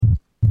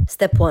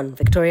Step 1.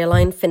 Victoria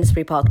Line,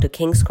 Finsbury Park to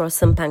King's Cross,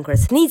 St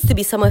Pancras. Needs to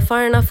be somewhere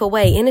far enough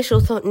away.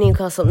 Initial thought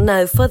Newcastle.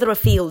 No, further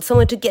afield.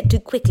 Somewhere to get to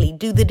quickly.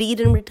 Do the deed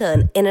and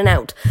return. In and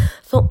out.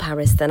 Thought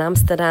Paris, then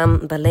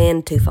Amsterdam,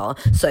 Berlin, too far.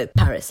 So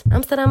Paris.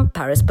 Amsterdam,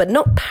 Paris. But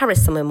not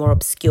Paris, somewhere more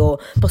obscure.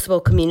 Possible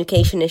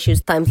communication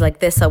issues. Times like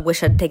this, I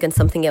wish I'd taken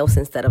something else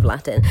instead of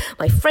Latin.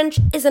 My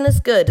French isn't as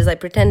good as I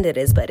pretend it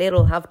is, but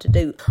it'll have to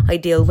do.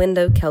 Ideal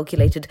window,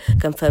 calculated,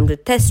 confirmed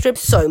with test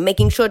strips. So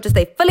making sure to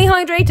stay fully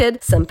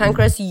hydrated. St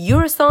Pancras,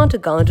 Eurostar to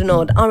Gare du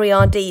Nord,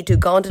 RERD to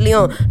Gare de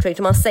Lyon, straight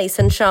to Marseille,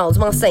 St Charles,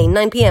 Marseille,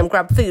 9 p.m,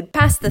 grab food,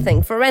 pass the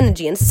thing for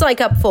energy and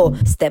psych up for.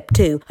 Step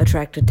 2,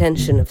 attract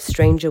attention of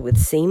stranger with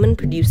semen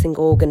producing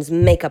organs,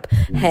 makeup,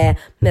 hair,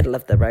 middle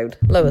of the road,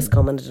 lowest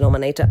common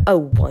denominator. Oh,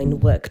 wine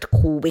worked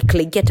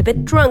quickly, get a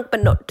bit drunk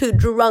but not too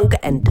drunk,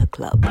 enter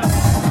club.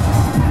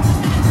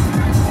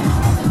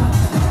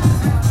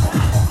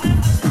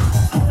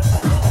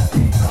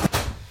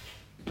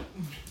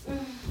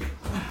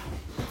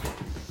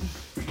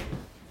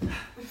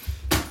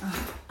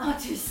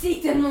 Tu sais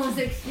tellement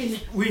excuses.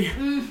 Oui,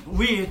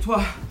 oui, et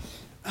toi?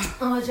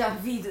 Oh, j'ai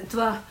envie de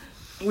toi.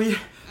 Oui,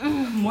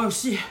 moi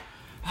aussi.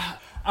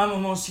 Un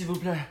moment, s'il vous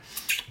plaît.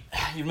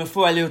 Il me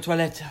faut aller aux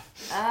toilettes.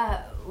 Ah,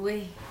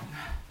 oui.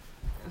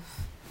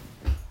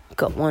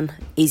 Got one.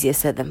 Easier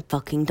said than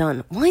fucking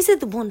done. Why is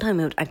it the one time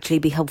it would actually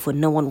be helpful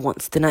no one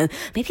wants to know?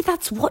 Maybe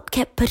that's what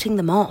kept putting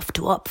them off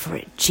to up for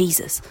it.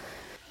 Jesus.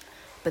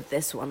 But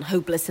this one,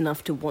 hopeless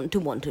enough to want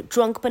it.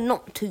 Drunk but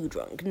not too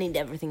drunk. Need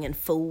everything in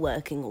full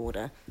working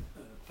order.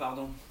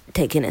 Pardon?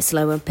 Taking it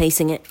slower,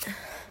 pacing it.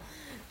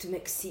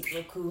 Merci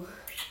beaucoup.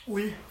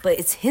 Oui. But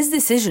it's his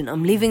decision.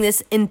 I'm leaving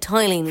this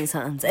entirely in his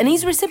hands. And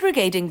he's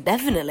reciprocating,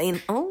 definitely.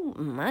 And oh,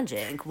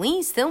 magic.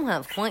 We still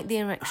have quite the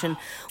erection.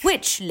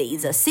 Which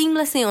leads us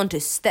seamlessly on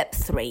to step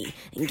 3.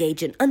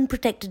 Engage in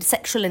unprotected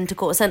sexual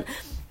intercourse and...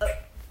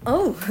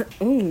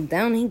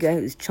 down he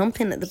goes,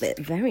 chomping at the bit.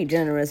 Very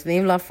generous.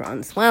 Vive la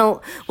France.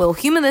 Well, we'll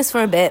humour this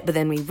for a bit, but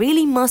then we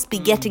really must be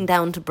getting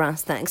down to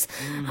brass tacks.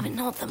 I mean,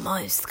 not the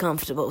most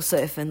comfortable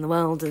sofa in the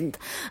world, and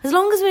as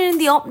long as we're in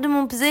the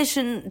optimal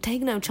position,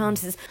 take no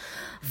chances.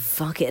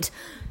 Fuck it.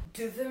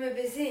 Tu veux me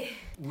baiser?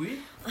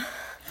 Oui.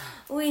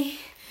 Oui,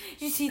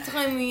 je suis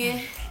très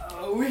mouillée.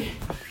 Oui.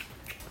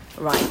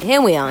 Right,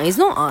 here we are. He's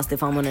not asked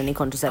if I'm on any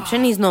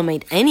contraception. He's not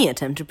made any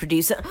attempt to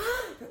produce it.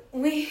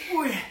 Oui.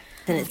 Oui.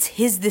 Then it's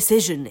his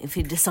decision if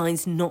he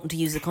decides not to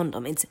use a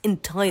condom. It's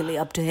entirely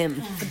up to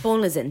him. The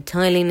ball is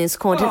entirely in his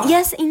court. And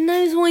yes, he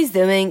knows what he's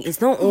doing.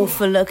 He's not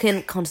awful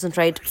looking.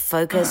 Concentrate,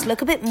 focus,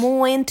 look a bit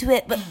more into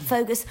it, but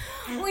focus.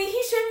 Oui,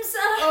 j'aime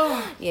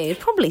ça. Yeah, you'd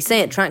probably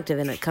say attractive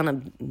in a kind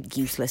of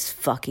useless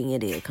fucking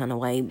idiot kind of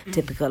way.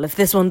 Typical. If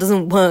this one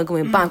doesn't work,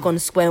 we're back on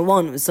square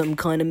one with some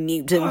kind of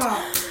mutant.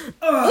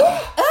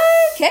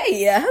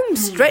 Okay, home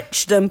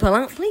stretch. Don't pull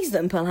out. Please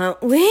don't pull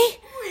out. Oui?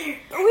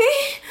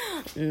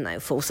 No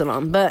false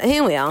alarm, but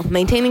here we are,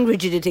 maintaining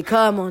rigidity.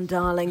 Come on,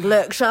 darling,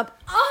 look sharp.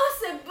 Oh,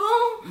 c'est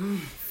bon.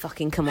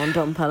 Fucking come on,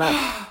 don't pull out.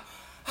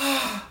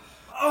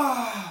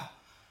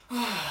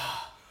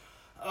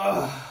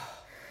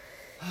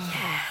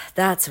 Yeah,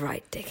 that's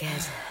right,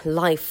 dickhead.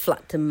 Lie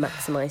flat to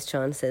maximise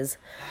chances.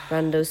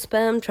 Rando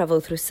sperm travel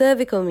through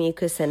cervical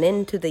mucus and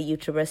into the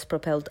uterus,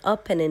 propelled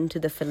up and into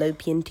the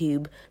fallopian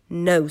tube.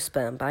 No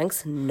sperm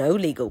banks, no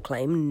legal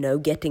claim, no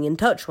getting in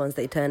touch once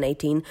they turn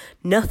 18,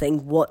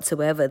 nothing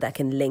whatsoever that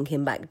can link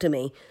him back to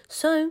me.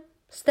 So,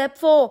 step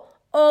 4.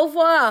 Au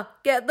revoir.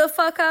 Get the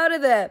fuck out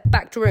of there.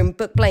 Back to room,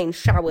 book plane,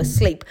 shower,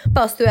 sleep.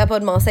 Bus to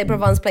airport, Marseille,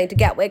 Provence, plane to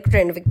Gatwick,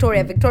 train to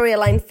Victoria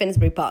Line,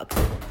 Finsbury Park.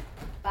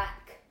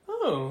 Back.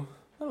 Oh,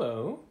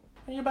 hello.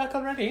 Are you back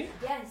already?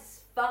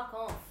 Yes, fuck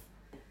off.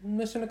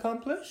 Mission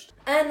accomplished?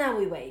 And now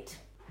we wait.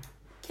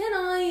 Can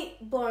I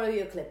borrow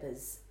your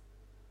clippers?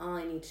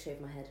 I need to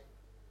shave my head.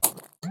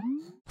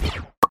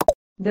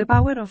 The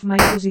power of my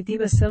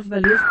positive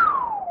self-belief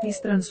is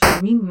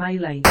transforming my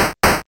life.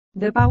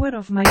 The power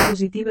of my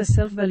positive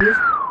self-belief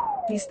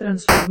is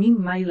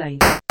transforming my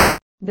life.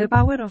 The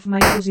power of my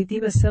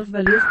positive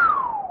self-belief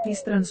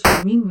is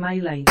transforming my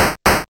life.